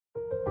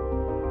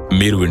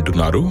మీరు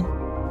వింటున్నారు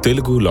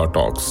తెలుగు లా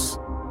టాక్స్.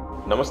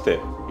 నమస్తే.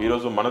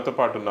 ఈరోజు మనతో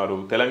పాటు ఉన్నారు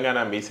తెలంగాణ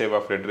మీ సేవా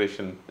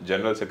ఫెడరేషన్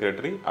జనరల్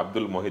సెక్రటరీ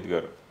అబ్దుల్ మోహిద్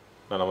గారు.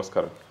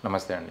 నమస్కారం.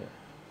 నమస్తే అండి.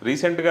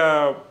 రీసెంట్గా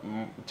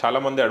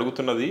చాలామంది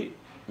అడుగుతున్నది,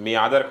 మీ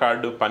ఆధార్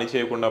కార్డు పని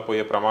చేయకుండా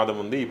పోయే ప్రమాదం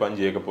ఉంది ఈ పని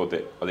చేయకపోతే.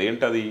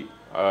 అదేంటది?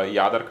 ఈ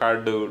ఆధార్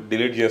కార్డు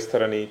డిలీట్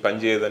చేస్తారని, పని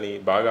చేయదని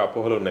బాగా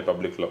అపోహలు ఉన్నాయి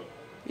పబ్లిక్లో.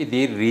 ఇది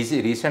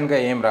రీసెంట్గా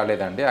ఏం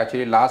రాలేదండి.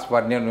 యాక్చువల్లీ లాస్ట్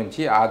 1 year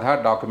నుంచి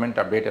ఆధార్ డాక్యుమెంట్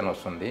అప్డేట్ అని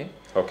వస్తుంది.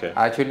 Okay.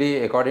 Actually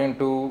according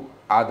to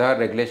Aadhaar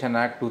regulation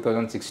act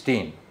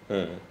 2016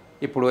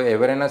 ఇప్పుడు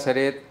ఎవరైనా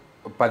సరే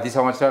 10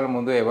 సంవత్సరాల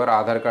ముందు ఎవరు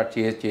ఆధార్ కార్డ్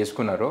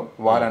చేసుకున్నారో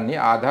వాళ్ళని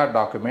ఆధార్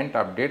డాక్యుమెంట్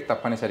అప్డేట్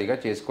తప్పనిసరిగా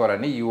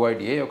చేసుకోవాలని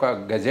UIDA ఒక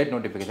గజెట్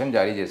నోటిఫికేషన్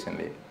జారీ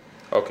చేసింది.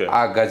 ఓకే.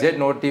 ఆ గజెట్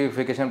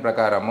నోటిఫికేషన్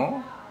ప్రకారము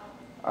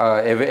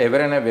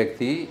ఎవరైనా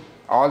వ్యక్తి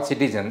ఆల్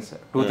సిటిజన్స్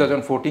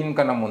 2014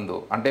 కన్నా ముందు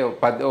అంటే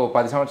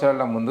 10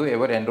 సంవత్సరాల ముందు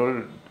ఎవరు ఎన్రోల్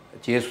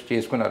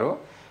చేసుకున్నారో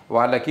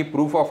వాళ్ళకి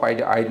proof of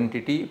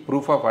identity,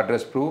 proof of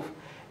address proof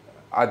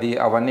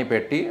అవన్నీ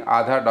పెట్టి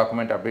ఆధార్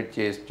డాక్యుమెంట్ అప్డేట్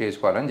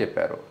చేసుకోవాలని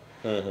చెప్పారు.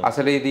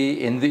 అసలు ఇది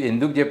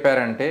ఎందుకు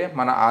చెప్పారంటే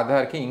మన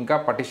ఆధార్కి ఇంకా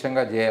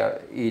పటిష్టంగా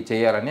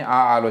చేయాలని ఆ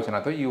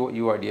ఆలోచనతో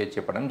UIDA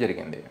చెప్పడం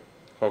జరిగింది.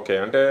 ఓకే.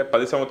 అంటే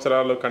 10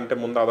 సంవత్సరాల కంటే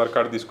ముందు ఆధార్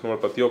కార్డు తీసుకున్న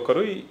ప్రతి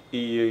ఒక్కరు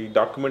ఈ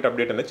డాక్యుమెంట్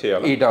అప్డేట్ అనేది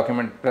చేయాలి. ఈ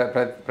డాక్యుమెంట్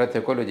ప్రతి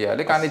ఒక్కరు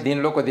చేయాలి. కానీ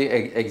దీనిలో కొద్ది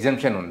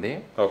ఎగ్జంప్షన్ ఉంది.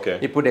 ఓకే.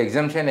 ఇప్పుడు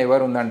ఎగ్జంప్షన్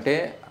ఎవరు ఉందంటే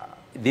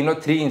దీనిలో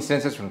 3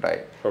 ఇన్స్టెన్సెస్ ఉంటాయి.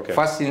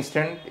 ఫస్ట్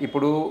ఇన్స్టెంట్,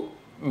 ఇప్పుడు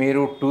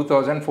మీరు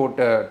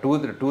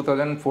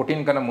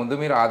 2014 కన్నా ముందు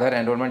మీరు ఆధార్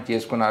ఎన్రోల్మెంట్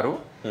చేసుకున్నారు,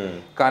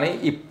 కానీ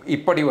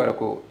ఇప్పటి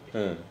వరకు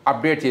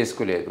అప్డేట్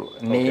చేసుకోలేదు.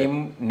 Name,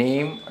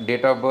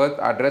 date of birth,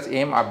 address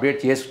ఏం అప్డేట్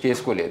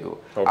చేసుకోలేదు.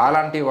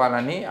 అలాంటి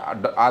వాళ్ళని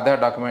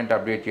ఆధార్ డాక్యుమెంట్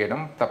అప్డేట్ చేయడం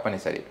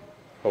తప్పనిసరి.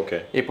 ఓకే.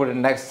 ఇప్పుడు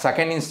నెక్స్ట్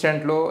సెకండ్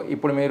ఇన్స్టెంట్లో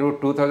ఇప్పుడు మీరు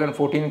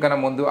 2014 కన్నా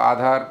ముందు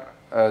ఆధార్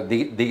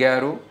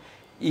దిగారు.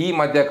 ఈ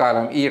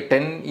మధ్యకాలం ఈ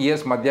 10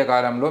 years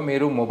మధ్యకాలంలో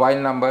మీరు మొబైల్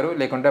నంబరు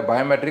లేకుంటే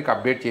బయోమెట్రిక్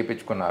అప్డేట్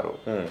చేయించుకున్నారు.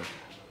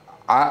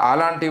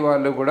 అలాంటి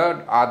వాళ్ళు కూడా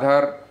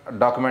ఆధార్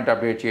డాక్యుమెంట్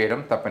అప్డేట్ చేయడం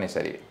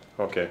తప్పనిసరి.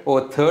 ఓకే.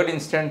 థర్డ్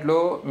ఇన్స్టెంట్లో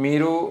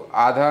మీరు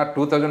ఆధార్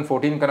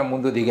 2014 కన్నా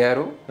ముందు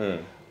దిగారు.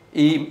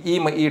 ఈ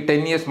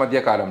 10 years మధ్య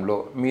కాలంలో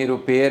మీరు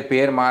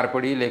పేరు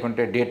మార్పిడి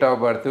లేకుంటే డేట్ ఆఫ్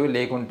బర్త్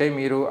లేకుంటే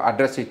మీరు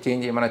అడ్రస్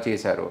చేంజ్ ఏమైనా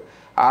చేశారు.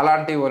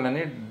 అలాంటి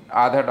వాళ్ళని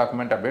ఆధార్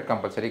డాక్యుమెంట్ అప్డేట్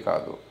కంపల్సరీ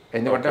కాదు.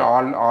 ఎందుకంటే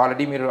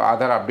ఆల్రెడీ మీరు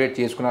ఆధార్ అప్డేట్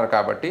చేసుకున్నారు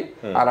కాబట్టి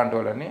అలాంటి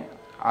వాళ్ళని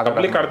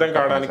పబ్లిక్ అర్థం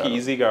కావడానికి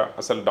ఈజీగా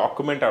అసలు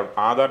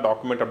ఆధార్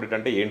డాక్యుమెంట్ అప్డేట్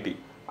అంటే ఏంటి?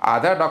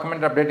 Aadhaar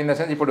document update in the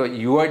sense ఇప్పుడు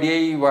UIDA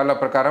వాళ్ళ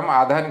ప్రకారం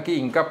ఆధార్కి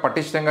ఇంకా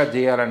పటిష్టంగా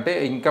చేయాలంటే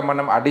ఇంకా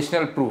మనం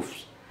additional proofs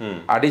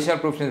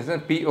in the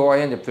sense POI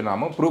అని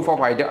చెప్తున్నాము. Proof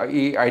of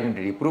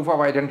identity. Proof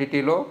of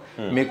ఐడెంటిటీలో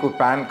మీకు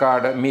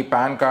మీ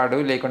పాన్ కార్డు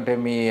లేకుంటే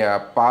మీ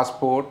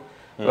పాస్పోర్ట్,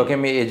 ఓకే,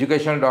 మీ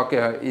ఎడ్యుకేషనల్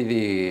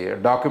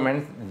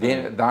డాక్యుమెంట్స్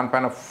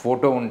దానిపైన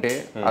ఫోటో ఉంటే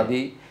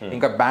అది,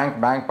 ఇంకా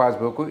బ్యాంక్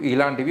పాస్బుక్,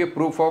 ఇలాంటివి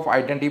ప్రూఫ్ ఆఫ్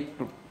ఐడెంటిటీ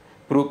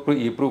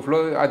ఈ ప్రూఫ్లో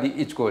అది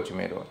ఇచ్చుకోవచ్చు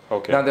మీరు.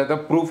 దాని తర్వాత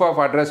ప్రూఫ్ ఆఫ్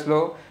అడ్రస్లో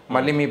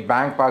మళ్ళీ మీ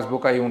బ్యాంక్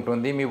పాస్బుక్ అయి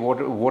ఉంటుంది, మీ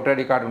ఓటర్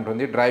ఐడి కార్డు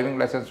ఉంటుంది, డ్రైవింగ్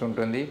లైసెన్స్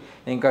ఉంటుంది,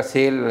 ఇంకా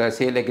సేల్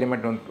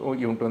అగ్రిమెంట్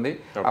ఉంటుంది.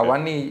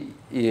 అవన్నీ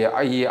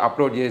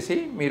అప్లోడ్ చేసి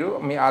మీరు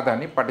మీ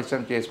ఆధార్ని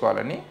పటిష్టం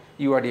చేసుకోవాలని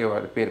UIDA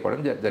వాళ్ళు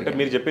పేర్కొనడం జరిగింది.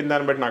 మీరు చెప్పిన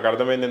దాన్ని బట్టి నాకు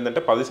అర్థమైంది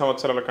ఏంటంటే 10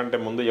 సంవత్సరాల కంటే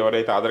ముందు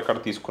ఎవరైతే ఆధార్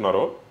కార్డు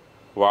తీసుకున్నారో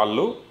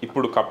వాళ్ళు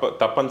ఇప్పుడు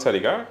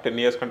తప్పనిసరిగా 10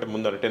 years కంటే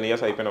ముందు 10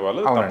 years అయిపోయిన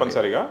వాళ్ళు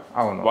తప్పనిసరిగా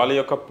వాళ్ళ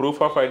యొక్క proof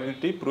of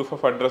identity, proof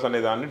of address అనే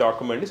దాన్ని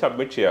డాక్యుమెంట్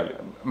సబ్మిట్ చేయాలి.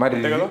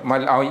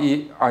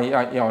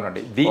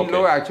 అవునండి.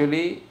 దీనిలో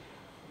యాక్చువల్లీ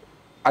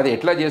అది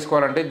ఎట్లా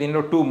చేసుకోవాలంటే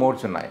దీనిలో 2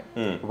 modes ఉన్నాయి.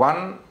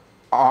 వన్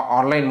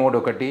ఆన్లైన్ మోడ్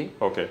ఒకటి,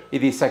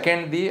 ఇది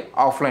సెకండ్ది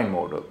ఆఫ్లైన్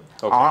మోడ్.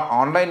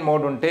 ఆన్లైన్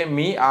మోడ్ ఉంటే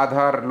మీ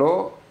ఆధార్లో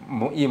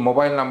ఈ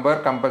మొబైల్ నంబర్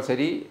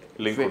కంపల్సరీ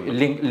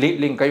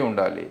లింక్ అయి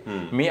ఉండాలి.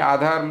 మీ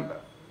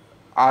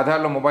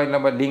ఆధార్లో మొబైల్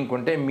నెంబర్ లింక్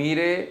ఉంటే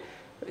మీరే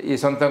ఈ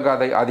సొంతంగా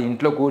అది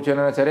ఇంట్లో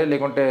కూర్చొని సరే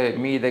లేకుంటే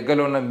మీ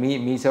దగ్గరలో ఉన్న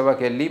మీ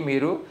సేవకి వెళ్ళి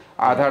మీరు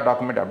ఆధార్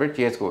డాక్యుమెంట్ అప్డేట్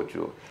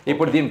చేసుకోవచ్చు.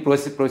 ఇప్పుడు దీని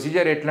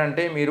ప్రొసీజర్ ఎట్లా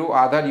అంటే మీరు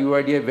ఆధార్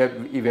UIDA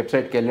ఈ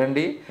వెబ్సైట్కి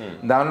వెళ్ళండి,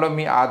 దానిలో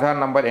మీ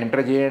ఆధార్ నంబర్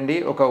ఎంటర్ చేయండి,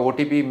 ఒక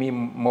OTP మీ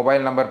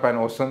మొబైల్ నెంబర్ పైన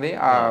వస్తుంది.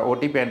 ఆ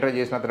OTP ఎంటర్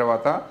చేసిన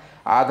తర్వాత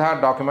ఆధార్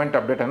డాక్యుమెంట్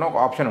అప్డేట్ అనే ఒక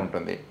ఆప్షన్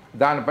ఉంటుంది,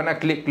 దానిపైన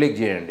క్లిక్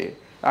చేయండి.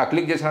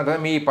 క్లిక్ చేసిన తర్వాత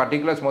మీ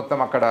పర్టికులర్స్ మొత్తం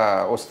అక్కడ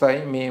వస్తాయి,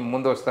 మీ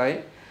ముందు వస్తాయి.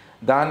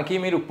 దానికి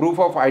మీరు ప్రూఫ్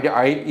ఆఫ్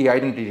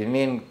ఐడెంటిటీ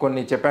నేను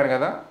కొన్ని చెప్పాను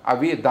కదా,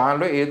 అవి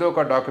దానిలో ఏదో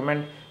ఒక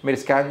డాక్యుమెంట్ మీరు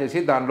స్కాన్ చేసి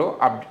దానిలో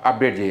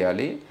అప్డేట్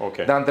చేయాలి.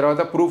 దాని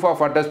తర్వాత ప్రూఫ్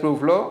ఆఫ్ అడ్రస్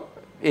ప్రూఫ్లో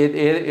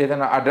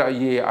ఏదైనా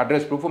ఈ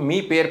అడ్రస్ ప్రూఫ్ మీ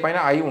పేరు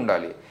పైన అయి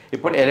ఉండాలి.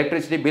 ఇప్పుడు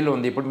ఎలక్ట్రిసిటీ బిల్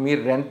ఉంది, ఇప్పుడు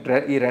మీరు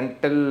ఈ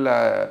రెంటల్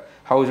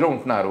హౌస్లో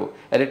ఉంటున్నారు,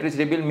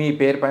 ఎలక్ట్రిసిటీ బిల్ మీ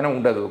పేరు పైన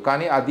ఉండదు,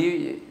 కానీ అది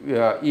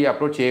ఈ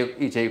అప్లోడ్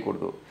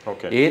చేయకూడదు.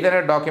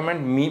 ఏదైనా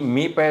డాక్యుమెంట్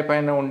మీ పేరు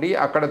పైన ఉండి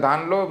అక్కడ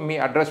దానిలో మీ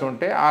అడ్రస్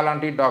ఉంటే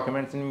అలాంటి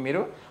డాక్యుమెంట్స్ని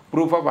మీరు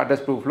ప్రూఫ్ ఆఫ్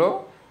అడ్రస్ ప్రూఫ్లో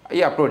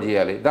అప్లోడ్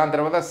చేయాలి. దాని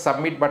తర్వాత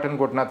సబ్మిట్ బటన్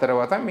కొట్టిన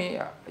తర్వాత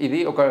ఇది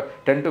ఒక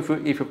 10 to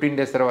 15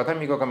 days తర్వాత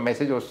మీకు ఒక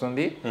మెసేజ్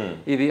వస్తుంది,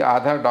 ఇది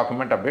ఆధార్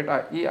డాక్యుమెంట్ అప్డేట్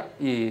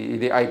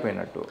ఇది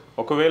అయిపోయినట్టు.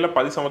 ఒకవేళ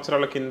 10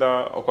 సంవత్సరాల కింద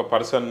ఒక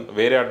పర్సన్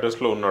వేరే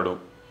అడ్రస్లో ఉన్నాడు,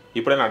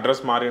 ఇప్పుడైనా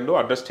అడ్రస్ మారిండు,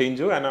 అడ్రస్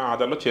చేంజ్ ఆయన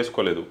ఆధార్లో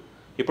చేసుకోలేదు.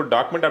 ఇప్పుడు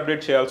డాక్యుమెంట్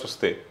అప్డేట్ చేయాల్సి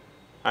వస్తే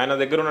ఆయన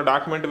దగ్గర ఉన్న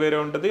డాక్యుమెంట్ వేరే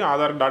ఉంటుంది,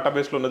 ఆధార్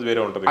డేటాబేస్లో ఉన్నది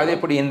వేరే ఉంటుంది. అది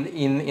ఇప్పుడు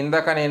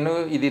ఇందాక నేను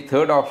ఇది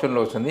థర్డ్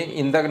ఆప్షన్లో వస్తుంది.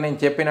 ఇందాక నేను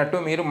చెప్పినట్టు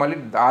మీరు మళ్ళీ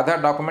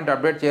ఆధార్ డాక్యుమెంట్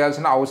అప్డేట్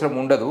చేయాల్సిన అవసరం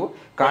ఉండదు,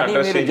 కానీ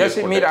మీరు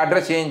జస్ట్ మీరు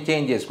అడ్రస్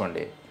చేంజ్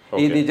చేసుకోండి.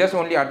 ఇది జస్ట్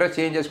ఓన్లీ అడ్రస్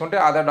చేంజ్ చేసుకుంటే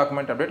ఆధార్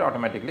డాక్యుమెంట్ అప్డేట్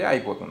ఆటోమేటిక్లీ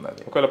అయిపోతుంది.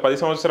 అది ఒకవేళ 10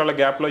 సంవత్సరాల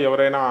గ్యాప్లో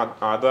ఎవరైనా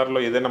ఆధార్లో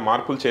ఏదైనా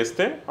మార్పులు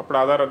చేస్తే అప్పుడు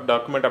ఆధార్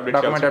డాక్యుమెంట్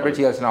అప్డేట్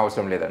చేయాల్సిన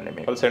అవసరం లేదండి.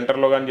 వాళ్ళు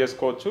సెంటర్లో కానీ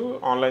చేసుకోవచ్చు,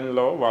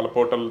 ఆన్లైన్లో వాళ్ళ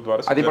పోర్టల్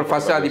ద్వారా. అది ఇప్పుడు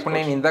ఫస్ట్ అది ఇప్పుడు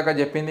నేను ఇందాక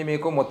చెప్పింది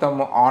మీకు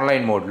మొత్తం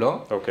ఆన్లైన్ మోడ్లో.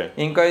 ఓకే.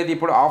 ఇంకా ఇది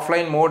ఇప్పుడు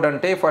ఆఫ్లైన్ మోడ్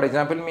అంటే ఫర్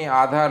ఎగ్జాంపుల్ మీ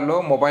ఆధార్లో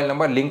మొబైల్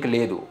నెంబర్ లింక్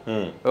లేదు,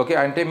 ఓకే,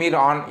 అంటే మీరు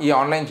ఈ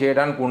ఆన్లైన్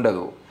చేయడానికి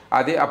ఉండదు.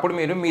 అది అప్పుడు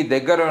మీరు మీ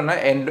దగ్గర ఉన్న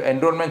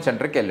ఎన్రోల్మెంట్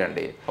సెంటర్కి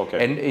వెళ్ళండి.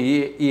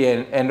 ఈ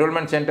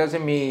ఎన్రోల్మెంట్ సెంటర్స్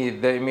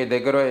మీ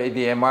దగ్గర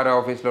ఇది ఎంఆర్ఓ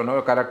ఆఫీస్లోనో,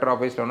 కలెక్టర్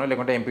ఆఫీస్లోనో,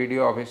 లేకుంటే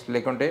ఎంపీడీఓ ఆఫీస్,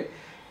 లేకుంటే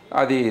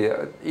అది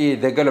ఈ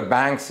దగ్గర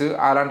బ్యాంక్స్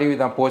అలాంటివి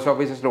పోస్ట్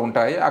ఆఫీసెస్లో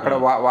ఉంటాయి. అక్కడ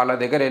వాళ్ళ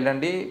దగ్గర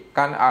వెళ్ళండి.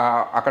 కానీ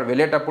అక్కడ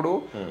వెళ్ళేటప్పుడు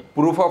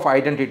ప్రూఫ్ ఆఫ్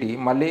ఐడెంటిటీ,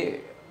 మళ్ళీ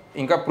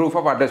ఇంకా ప్రూఫ్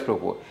ఆఫ్ అడ్రస్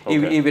ప్రూఫ్,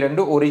 ఇవి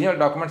రెండు ఒరిజినల్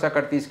డాక్యుమెంట్స్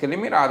అక్కడ తీసుకెళ్ళి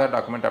మీరు ఆధార్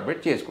డాక్యుమెంట్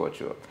అప్డేట్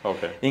చేసుకోవచ్చు.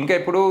 ఇంకా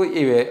ఇప్పుడు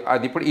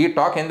అది ఇప్పుడు ఈ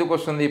టాక్ ఎందుకు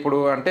వస్తుంది ఇప్పుడు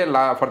అంటే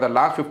ఫర్ ద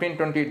లాస్ట్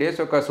 15-20 days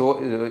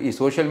ఈ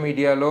సోషల్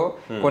మీడియాలో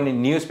కొన్ని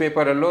న్యూస్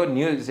పేపర్లలో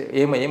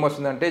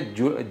ఏమొస్తుందంటే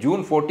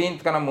June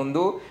 14th కన్నా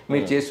ముందు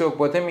మీరు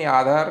చేసుకోకపోతే మీ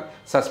ఆధార్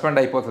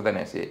సస్పెండ్ అయిపోతుంది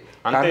అనేసి.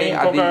 కానీ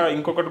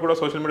ఇంకొకటి కూడా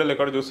సోషల్ మీడియాలో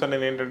ఎక్కడ చూస్తాను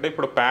నేను ఏంటంటే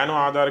ఇప్పుడు పాన్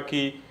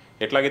ఆధార్కి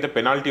ఎట్లాగైతే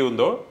పెనాల్టీ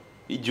ఉందో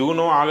ఈ జూన్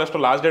ఆగస్టు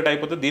లాస్ట్ డేట్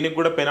అయిపోతే దీనికి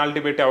కూడా పెనాల్టీ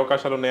పెట్టే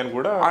అవకాశాలు ఉన్నాయని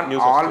కూడా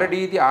ఆల్రెడీ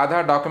ఇది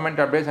ఆధార్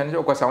డాక్యుమెంట్ అప్డేట్స్ అనేది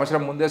 1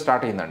 సంవత్సరం ముందే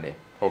స్టార్ట్ అయిందండి.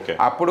 ఓకే.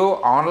 అప్పుడు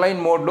ఆన్లైన్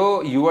మోడ్లో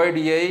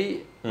UIDI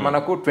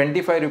మనకు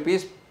 25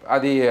 రూపీస్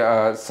అది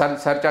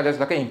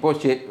సర్చార్జెస్ లెక్క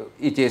ఇంపోజ్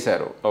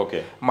చేశారు.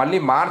 ఓకే. మళ్ళీ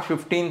March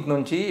 15th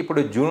నుంచి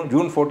ఇప్పుడు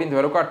జూన్ 14th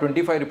వరకు ఆ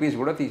 25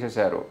 రూపీస్ కూడా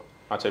తీసేశారు.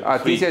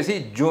 తీసేసి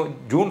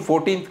June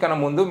 14th కన్నా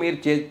ముందు మీరు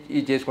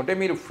చేసుకుంటే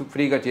మీరు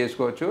ఫ్రీగా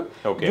చేసుకోవచ్చు.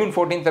 June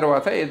 14th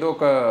తర్వాత ఏదో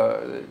ఒక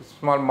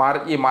స్మాల్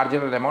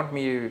మార్జినల్ అమౌంట్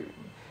మీ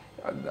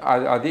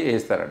అది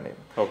వేస్తారండి.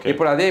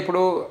 ఇప్పుడు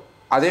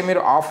అదే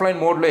మీరు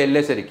ఆఫ్లైన్ మోడ్లో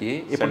వెళ్ళేసరికి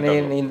ఇప్పుడు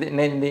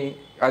నేను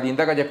అది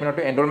ఇందాక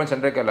చెప్పినట్టు ఎన్రోల్మెంట్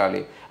సెంటర్కి వెళ్ళాలి,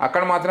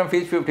 అక్కడ మాత్రం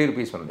ఫీజు 50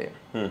 రూపీస్ ఉంది.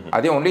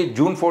 అదే ఓన్లీ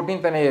June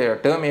 14th అనే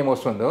టర్మ్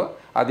ఏమొస్తుందో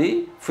అది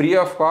free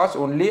of cost,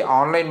 only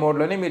online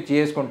మోడ్లోనే మీరు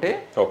చేసుకుంటే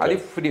అది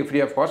ఫ్రీ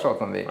ఆఫ్ కాస్ట్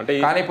అవుతుంది.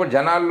 కానీ ఇప్పుడు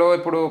జనాల్లో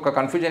ఇప్పుడు ఒక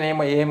కన్ఫ్యూజన్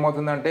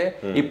ఏమవుతుందంటే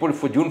ఇప్పుడు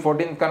June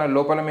 14th కన్నా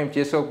లోపల మేము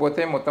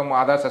చేసుకోకపోతే మొత్తం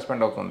ఆధార్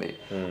సస్పెండ్ అవుతుంది.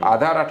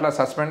 ఆధార్ అట్లా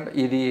సస్పెండ్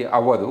ఇది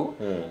అవ్వదు,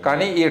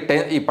 కానీ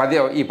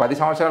ఈ 10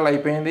 సంవత్సరాలు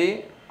అయిపోయింది.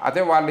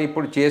 అదే వాళ్ళు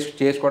ఇప్పుడు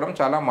చేసుకోవడం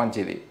చాలా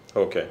మంచిది.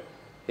 ఓకే.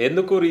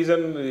 ఎందుకు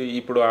రీజన్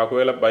ఇప్పుడు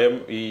ఒకవేళ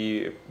ఈ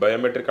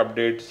బయోమెట్రిక్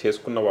అప్డేట్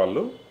చేసుకున్న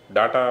వాళ్ళు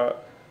డేటా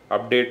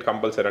అప్డేట్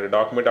కంపల్సరీ అంటే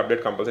డాక్యుమెంట్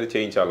అప్డేట్ కంపల్సరీ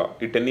చేయించాలా?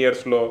 ఈ 10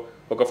 yearsలో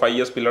ఒక 5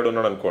 years పిల్లడు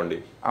ఉన్నాడు అనుకోండి.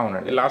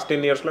 అవునండి. లాస్ట్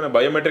 10 yearsలో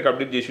బయోమెట్రిక్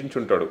అప్డేట్ చేసి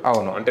ఉంటాడు.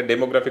 అవును. అంటే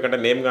డెమోగ్రాఫిక్ అంటే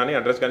నేమ్ కానీ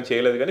అడ్రస్ కానీ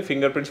చేయలేదు, కానీ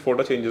ఫింగర్ ప్రింట్స్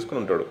ఫోటో చేంజ్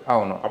చేసుకుని ఉంటాడు.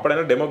 అవును.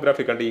 అప్పుడైనా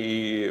డెమోగ్రాఫిక్ అంటే ఈ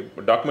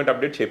డాక్యుమెంట్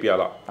అప్డేట్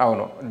చేపియాలా?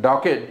 అవును.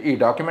 ఈ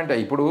డాక్యుమెంట్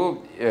ఇప్పుడు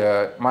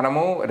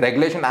మనము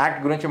రెగ్యులేషన్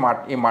యాక్ట్ గురించి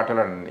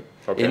మాట్లాడండి.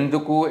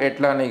 ఎందుకు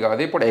ఎట్లా అని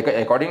కాదు. ఇప్పుడు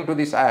అకార్డింగ్ టు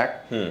దిస్ యాక్ట్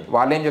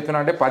వాళ్ళు ఏం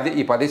చెప్తున్నారు అంటే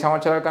 10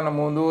 సంవత్సరాల కన్నా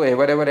ముందు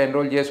ఎవరెవరు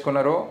ఎన్రోల్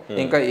చేసుకున్నారో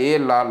ఇంకా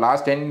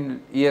లాస్ట్ 10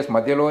 years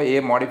మధ్యలో ఏ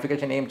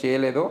మోడిఫికేషన్ ఏం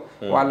చేయలేదో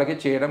వాళ్ళకి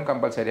చేయడం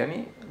కంపల్సరీ అని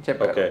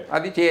చెప్పారు.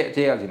 అది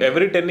చేయాల్సింది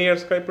ఎవ్రీ 10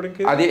 years.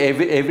 అది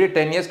ఎవ్రీ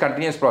 10 years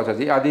కంటిన్యూస్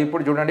ప్రాసెస్. అది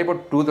ఇప్పుడు చూడండి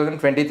ఇప్పుడు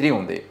 2023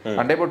 ఉంది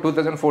అంటే ఇప్పుడు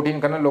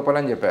 2014 కన్నా లోపల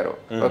అని చెప్పారు.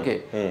 ఓకే.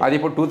 అది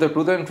ఇప్పుడు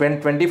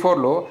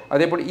 2024లో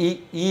అదే ఇప్పుడు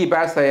ఈ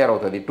బ్యాచ్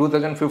తయారవుతుంది.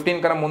 2015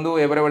 కన్నా ముందు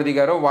ఎవరెవరు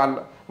దిగారో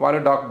వాళ్ళు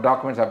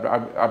డాక్యుమెంట్స్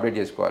అప్డేట్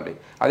చేసుకోవాలి.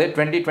 అదే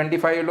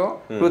 2025లో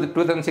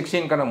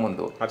 2016 కన్నా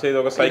ముందు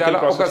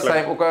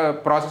ఒక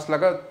ప్రాసెస్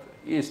లాగా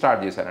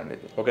స్టార్ట్ చేశారండి.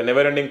 ఓకే.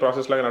 నెవర్ ఎండింగ్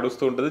ప్రాసెస్ లాగా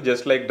నడుస్తూ ఉంటుంది.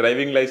 జస్ట్ లైక్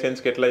డ్రైవింగ్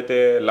లైసెన్స్కి ఎట్లయితే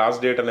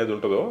లాస్ట్ డేట్ అనేది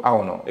ఉంటుందో,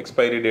 అవును,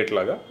 ఎక్స్పైరీ డేట్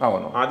లాగా,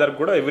 అవును, ఆధార్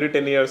కూడా ఎవ్రీ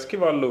 10 yearsకి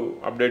వాళ్ళు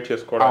అప్డేట్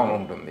చేసుకోవడం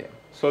ఉంటుంది.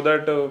 సో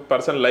దట్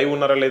పర్సన్ లైవ్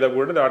ఉన్నారా లేదా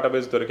కూడా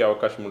డేటాబేస్ దొరికే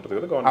అవకాశం ఉంటుంది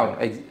కదా. అవును,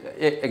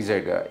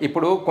 ఎగ్జాక్ట్గా.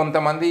 ఇప్పుడు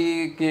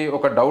కొంతమందికి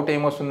ఒక డౌట్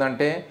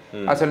ఏమొస్తుందంటే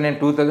అసలు నేను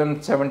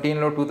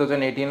 2017లో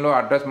 2018లో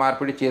అడ్రస్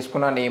మార్పిడి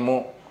చేసుకున్నానేమో,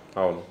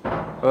 అవును,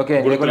 ఓకే,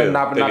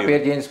 నా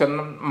పేరు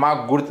చేయించుకున్నా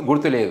మాకు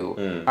గుర్తు లేదు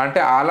అంటే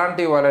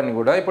అలాంటి వాళ్ళని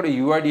కూడా ఇప్పుడు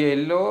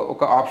UIDIలో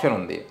ఒక ఆప్షన్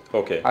ఉంది.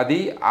 అది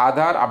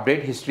ఆధార్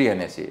అప్డేట్ హిస్టరీ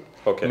అనేసి.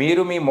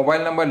 మీరు మీ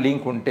మొబైల్ నెంబర్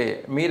లింక్ ఉంటే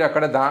మీరు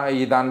అక్కడ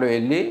దానిలో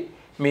వెళ్ళి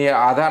మీ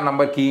ఆధార్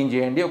నెంబర్ కీ ఇన్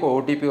చేయండి, ఒక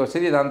OTP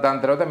వస్తుంది.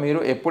 దాని తర్వాత మీరు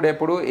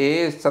ఎప్పుడెప్పుడు ఏ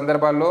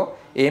సందర్భాల్లో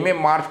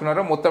ఏమేమి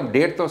మార్చుకున్నారో మొత్తం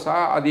డేట్తో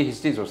సహా అది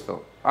హిస్టరీ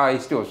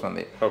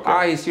వస్తుంది. ఆ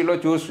హిస్టరీలో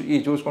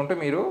చూసుకుంటూ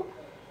మీరు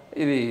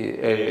ఇది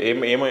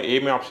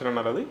ఏమి ఆప్షన్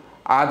అన్నారు? అది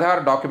ఆధార్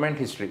డాక్యుమెంట్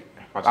హిస్టరీ,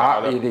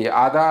 ఇది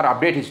Aadhaar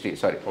update history,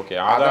 sorry,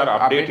 Aadhaar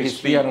update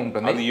history అని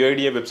ఉంటుంది.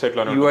 UIDI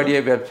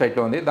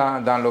వెబ్సైట్లో ఉంది.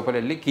 దాని లోపల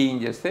వెళ్ళి కీ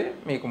ఇన్ చేస్తే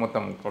మీకు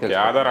మొత్తం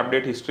ఆధార్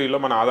అప్డేట్ హిస్టరీలో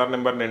మన ఆధార్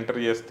నెంబర్ని ఎంటర్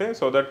చేస్తే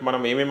సో దట్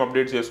మనం ఏమేమి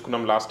అప్డేట్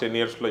చేసుకున్నాం లాస్ట్ 10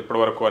 yearsలో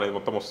ఇప్పటి వరకు అనేది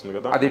మొత్తం వస్తుంది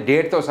కదా. అది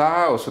డేట్తో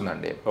సహా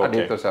వస్తుందండి.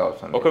 డేట్తో సహా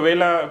వస్తుంది.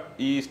 ఒకవేళ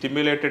ఈ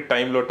స్టిమ్యులేటెడ్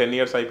టైంలో 10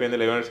 years అయిపోయింది,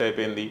 11 years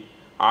అయిపోయింది,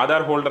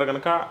 ఆధార్ హోల్డర్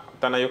కనుక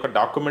తన యొక్క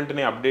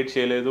డాక్యుమెంట్ని అప్డేట్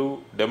చేయలేదు,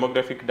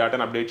 డెమోగ్రఫిక్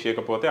డేటాని అప్డేట్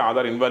చేయకపోతే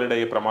ఆధార్ ఇన్వాలిడ్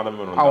అయ్యే ప్రమాదం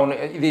ఏమైనా ఉందా? అవును,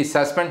 ఇది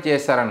సస్పెండ్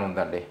చేస్తారని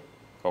ఉందండి.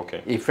 ఓకే,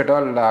 ఇఫ్ ఎట్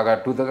ఆల్ లాగా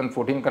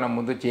 2014 కన్నా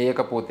ముందు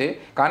చేయకపోతే,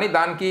 కానీ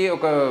దానికి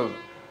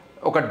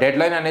ఒక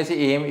డెడ్ లైన్ అనేసి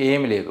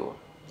ఏమి లేదు.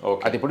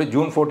 అది ఇప్పుడు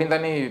June 14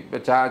 అని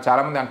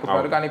చాలామంది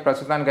అనుకుంటున్నారు, కానీ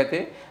ప్రస్తుతానికైతే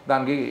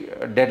దానికి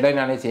డెడ్ లైన్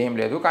అనేసి ఏం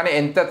లేదు. కానీ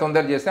ఎంత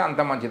తొందర చేస్తే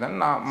అంత మంచిదని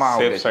మా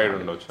సేఫ్ సైడ్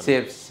ఉండొచ్చు,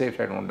 సేఫ్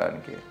సైడ్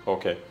ఉండడానికి.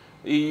 ఓకే.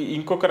 ఈ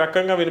ఇంకొక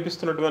రకంగా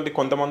వినిపిస్తున్నటువంటి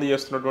కొంతమంది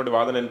చేస్తున్నటువంటి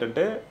వాదన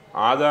ఏంటంటే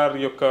ఆధార్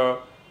యొక్క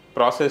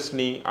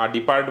ప్రాసెస్ని, ఆ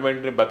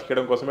డిపార్ట్మెంట్ని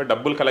బతికడం కోసమే,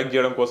 డబ్బులు కలెక్ట్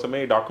చేయడం కోసమే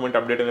ఈ డాక్యుమెంట్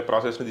అప్డేట్ అనే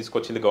ప్రాసెస్ని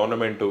తీసుకొచ్చింది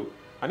గవర్నమెంట్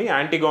అని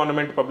యాంటీ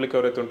గవర్నమెంట్ పబ్లిక్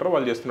ఎవరైతే ఉంటారో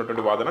వాళ్ళు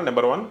చేస్తున్నటువంటి వాదన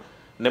నెంబర్ 1.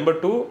 నెంబర్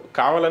 2,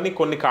 కావాలని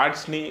కొన్ని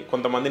కార్డ్స్ని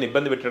కొంతమందిని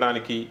ఇబ్బంది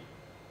పెట్టడానికి,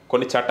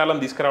 కొన్ని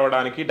చట్టాలను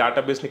తీసుకురావడానికి,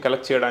 డేటాబేస్ని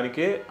కలెక్ట్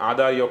చేయడానికే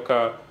ఆధార్ యొక్క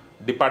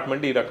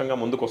డిపార్ట్మెంట్ ఈ రకంగా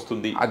ముందుకు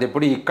వస్తుంది. అది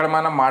ఇప్పుడు ఇక్కడ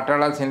మనం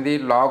మాట్లాడాల్సింది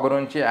లా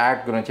గురించి,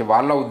 యాక్ట్ గురించి.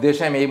 వాళ్ళ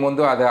ఉద్దేశం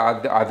ఏముందో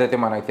అదైతే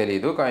మనకు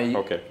తెలియదు.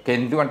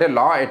 ఎందుకంటే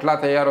లా ఎట్లా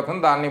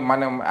తయారవుతుందో దాన్ని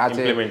మనం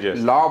as a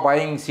law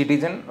buying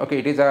citizen, okay,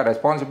 it is a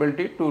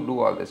responsibility to do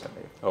all this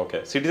అండి.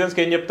 ఓకే,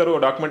 సిటిజన్స్కి ఏం చెప్తారు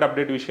డాక్యుమెంట్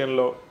అప్డేట్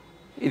విషయంలో?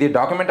 ఇది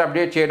డాక్యుమెంట్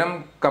అప్డేట్ చేయడం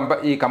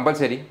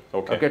కంపల్సరీ.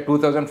 ఓకే,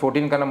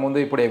 2014 కన్నా ముందు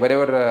ఇప్పుడు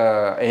ఎవరెవరు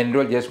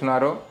ఎన్రోల్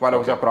చేసుకున్నారో వాళ్ళు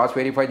ఒకసారి క్రాస్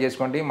వెరిఫై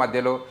చేసుకోండి,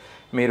 మధ్యలో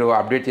మీరు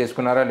అప్డేట్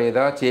చేసుకున్నారా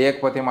లేదా.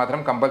 చేయకపోతే మాత్రం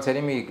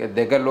కంపల్సరీ మీ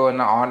దగ్గరలో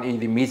ఉన్న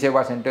ఇది మీ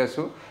సేవా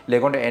సెంటర్స్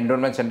లేకుంటే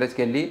ఎన్రోల్మెంట్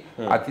సెంటర్స్కి వెళ్ళి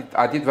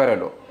అతి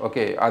త్వరలో,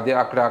 ఓకే, అది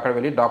అక్కడ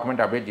వెళ్ళి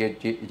డాక్యుమెంట్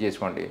అప్డేట్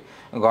చేసుకోండి.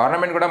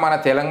 గవర్నమెంట్ కూడా మన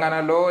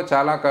తెలంగాణలో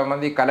చాలా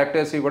మంది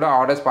కలెక్టర్స్కి కూడా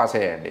ఆర్డర్స్ పాస్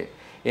అయ్యాయండి.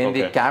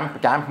 ఏంది,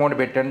 క్యాంప్ మోడ్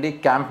పెట్టండి,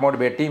 క్యాంప్ మోడ్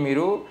పెట్టి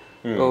మీరు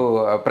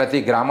ప్రతి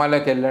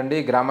గ్రామాల్లోకి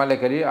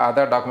వెళ్ళి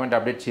ఆధార్ డాక్యుమెంట్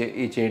అప్డేట్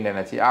చేయండి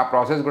అనేసి ఆ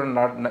ప్రాసెస్ కూడా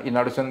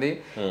నడుస్తుంది.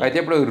 అయితే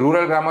ఇప్పుడు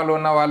రూరల్ గ్రామాల్లో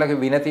ఉన్న వాళ్ళకి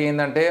వినతి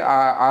ఏంటంటే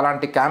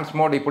అలాంటి క్యాంప్స్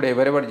మోడ్ ఇప్పుడు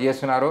ఎవరెవరు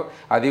చేస్తున్నారో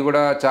అది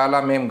కూడా చాలా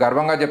మేము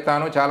గర్వంగా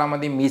చెప్తాను,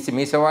 చాలామంది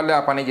మీ సేవలే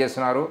ఆ పని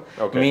చేస్తున్నారు,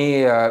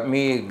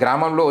 మీ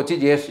గ్రామంలో వచ్చి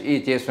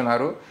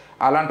చేస్తున్నారు.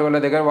 అలాంటి వాళ్ళ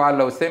దగ్గర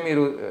వాళ్ళు వస్తే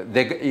మీరు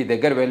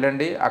దగ్గర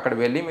వెళ్ళండి, అక్కడ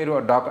వెళ్ళి మీరు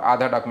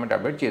ఆధార్ డాక్యుమెంట్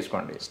అప్డేట్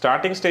చేసుకోండి.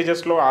 స్టార్టింగ్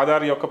స్టేజెస్లో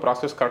ఆధార్ యొక్క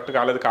ప్రాసెస్ కరెక్ట్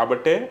కాలేదు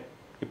కాబట్టే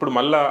ఇప్పుడు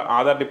మళ్ళీ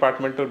ఆధార్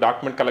డిపార్ట్మెంట్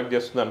డాక్యుమెంట్ కలెక్ట్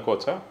చేస్తుంది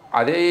అనుకోవచ్చా?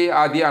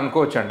 అది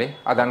అనుకోవచ్చు అండి,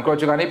 అది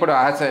అనుకోవచ్చు. కానీ ఇప్పుడు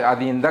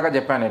అది ఇందాక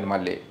చెప్పాను నేను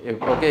మళ్ళీ,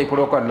 ఓకే,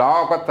 ఇప్పుడు ఒక లా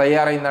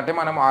తయారైందంటే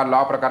మనం ఆ లా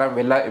ప్రకారం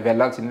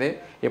వెళ్ళాల్సిందే.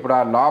 ఇప్పుడు ఆ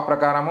లా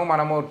ప్రకారము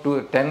మనము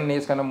 10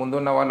 years కన్నా ముందు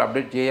ఉన్న వాళ్ళు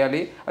అప్డేట్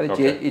చేయాలి,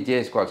 అది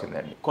చేసుకోవాల్సిందే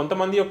అండి.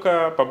 కొంతమంది యొక్క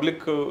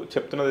పబ్లిక్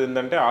చెప్తున్నది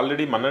ఏంటంటే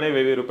ఆల్రెడీ మొన్ననే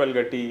 1000 రూపాయలు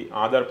కట్టి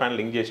ఆధార్ ప్యాన్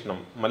లింక్ చేసినాం,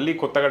 మళ్ళీ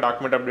కొత్తగా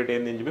డాక్యుమెంట్ అప్డేట్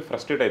అయింది అని చెప్పి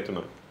ఫ్రస్ట్రేట్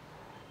అవుతున్నారు.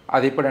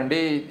 అది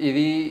ఇప్పుడండి,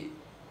 ఇది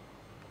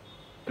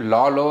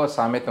లాలో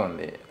సామెత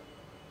ఉంది,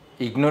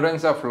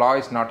 ignorance of law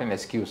is not an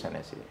excuse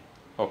అనేసి.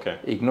 Okay,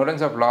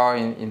 ignorance of law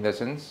in the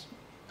sense,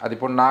 అది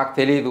ఇప్పుడు నాకు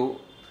తెలీదు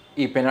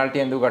ఈ పెనాల్టీ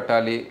ఎందుకు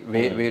కట్టాలి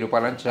 1000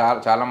 రూపాయలని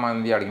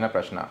చాలామంది అడిగిన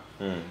ప్రశ్న.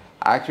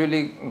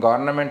 యాక్చువల్లీ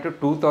గవర్నమెంట్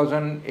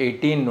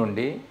 2018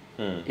 నుండి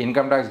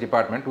ఇన్కమ్ ట్యాక్స్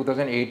డిపార్ట్మెంట్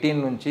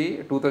 2018 నుంచి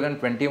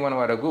 2021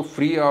 వరకు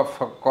ఫ్రీ ఆఫ్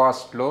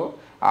కాస్ట్లో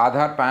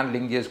ఆధార్ ప్యాన్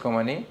లింక్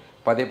చేసుకోమని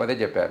పదే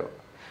చెప్పారు.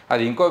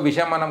 అది ఇంకో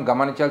విషయం మనం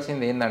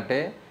గమనించాల్సింది ఏంటంటే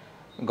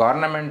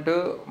గవర్నమెంట్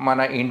మన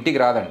ఇంటికి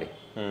రాదండి,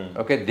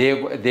 okay,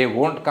 they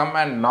won't come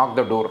and నాక్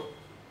ద డోర్.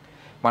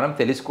 మనం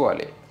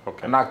తెలుసుకోవాలి,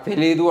 నాకు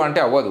తెలీదు అంటే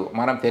అవ్వదు,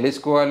 మనం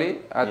తెలుసుకోవాలి.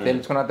 అది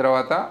తెలుసుకున్న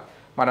తర్వాత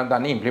మనం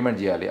దాన్ని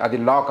ఇంప్లిమెంట్ చేయాలి, అది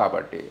లా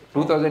కాబట్టి.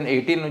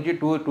 2018 నుంచి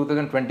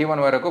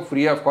 2021 వరకు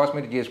ఫ్రీ ఆఫ్ కాస్ట్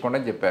మీరు చేసుకోండి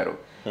అని చెప్పారు.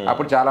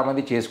 అప్పుడు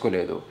చాలామంది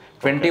చేసుకోలేదు.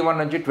 21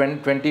 నుంచి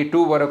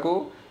 22 వరకు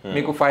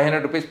మీకు 500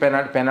 రూపీస్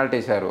పెనాల్టీ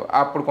వేశారు,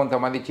 అప్పుడు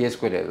కొంతమంది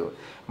చేసుకోలేదు.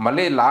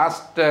 మళ్ళీ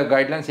లాస్ట్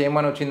గైడ్లైన్స్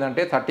ఏమని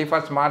వచ్చిందంటే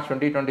 31 March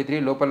 2023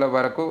 లోపల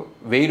వరకు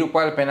 1000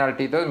 రూపాయల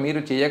పెనాల్టీతో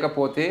మీరు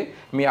చేయకపోతే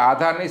మీ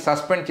ఆధార్ని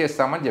సస్పెండ్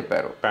చేస్తామని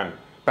చెప్పారు,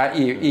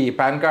 ఈ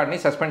పాన్ కార్డ్ని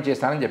సస్పెండ్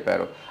చేస్తానని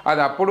చెప్పారు.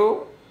 అది అప్పుడు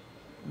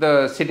ద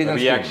సిటిజన్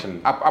రియాక్షన్,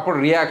 అప్పుడు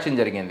రియాక్షన్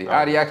జరిగింది. ఆ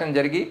రియాక్షన్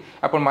జరిగి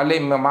అప్పుడు మళ్ళీ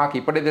మాకు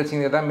ఇప్పుడే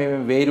తెలిసింది కదా మేము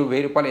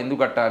 1000 రూపాయలు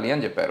ఎందుకు కట్టాలి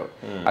అని చెప్పారు.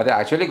 అది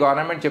యాక్చువల్లీ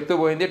గవర్నమెంట్ చెప్తూ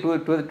పోయింది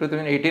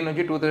 2018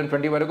 నుంచి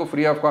 2020 వరకు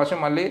ఫ్రీ ఆఫ్ కాస్ట్,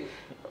 మళ్ళీ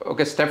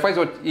ఒక స్టెప్ వైజ్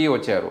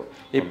వచ్చారు.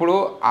 ఇప్పుడు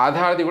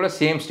ఆధార్ది కూడా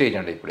సేమ్ స్టేజ్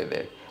అండి. ఇప్పుడు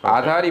ఇదే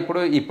ఆధార్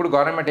ఇప్పుడు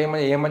గవర్నమెంట్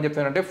ఏమని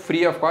చెప్తుందంటే ఫ్రీ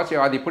ఆఫ్ కాస్ట్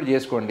అది ఇప్పుడు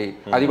చేసుకోండి,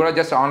 అది కూడా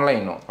జస్ట్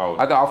ఆన్లైన్.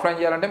 అది ఆఫ్లైన్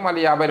చేయాలంటే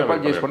మళ్ళీ 50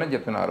 రూపాయలు చేసుకోండి అని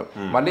చెప్తున్నారు.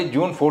 మళ్ళీ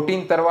June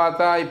 14 తర్వాత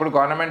ఇప్పుడు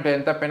గవర్నమెంట్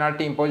ఎంత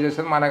పెనాల్టీ ఇంపోజ్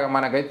చేస్తుందో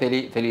మనకైతే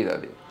తెలియదు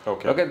అది.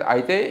 ఓకే,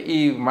 అయితే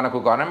మనకు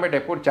గవర్నమెంట్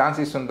ఎప్పుడు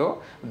ఛాన్స్ ఇస్తుందో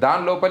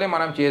దాని లోపలే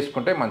మనం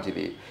చేసుకుంటే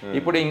మంచిది.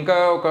 ఇప్పుడు ఇంకా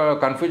ఒక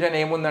కన్ఫ్యూజన్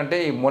ఏముందంటే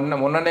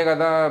మొన్ననే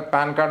కదా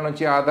పాన్ కార్డ్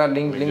నుంచి ఆధార్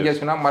లింక్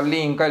చేసుకున్నాం,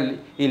 మళ్ళీ ఇంకా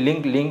ఈ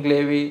లింక్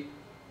లేవి,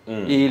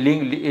 ఈ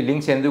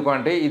లింక్స్ ఎందుకు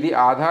అంటే ఇది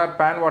Aadhaar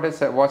pan what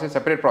is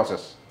separate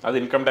process, అది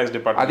ఇన్కమ్ ట్యాక్స్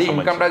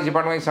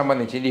డిపార్ట్మెంట్కి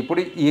సంబంధించింది.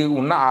 ఇప్పుడు ఈ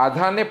ఉన్న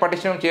ఆధార్నే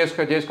పటిష్టం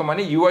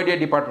చేసుకోమని UID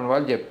డిపార్ట్మెంట్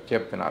వాళ్ళు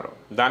చెప్తున్నారు.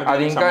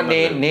 అది ఇంకా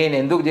నేను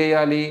ఎందుకు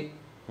చేయాలి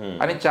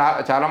అని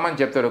చాలా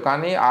మంది చెప్తారు.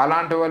 కానీ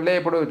అలాంటి వాళ్ళే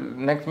ఇప్పుడు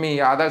నెక్స్ట్ మీ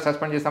ఆధార్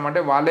సస్పెండ్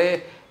చేస్తామంటే వాళ్ళే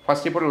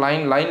ఫస్ట్ ఇప్పుడు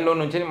లైన్లో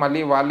నుంచి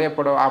మళ్ళీ వాళ్ళే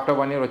ఇప్పుడు ఆఫ్టర్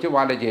 1 year వచ్చి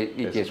వాళ్ళే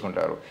ఇది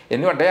చేసుకుంటారు.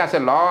 ఎందుకంటే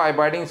అసలు లా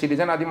అబైడింగ్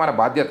సిటిజన్ అది మన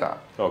బాధ్యత.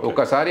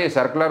 ఒక్కసారి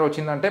సర్క్యులర్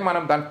వచ్చిందంటే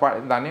మనం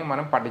దాన్ని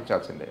మనం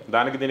పాటించాల్సిందే.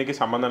 దానికి దీనికి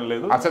సంబంధం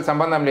లేదు, అసలు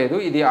సంబంధం లేదు.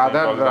 ఇది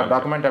ఆధార్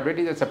డాక్యుమెంట్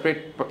అప్డేట్ ఇది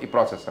సెపరేట్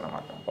ప్రాసెస్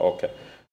అన్నమాట. ఓకే.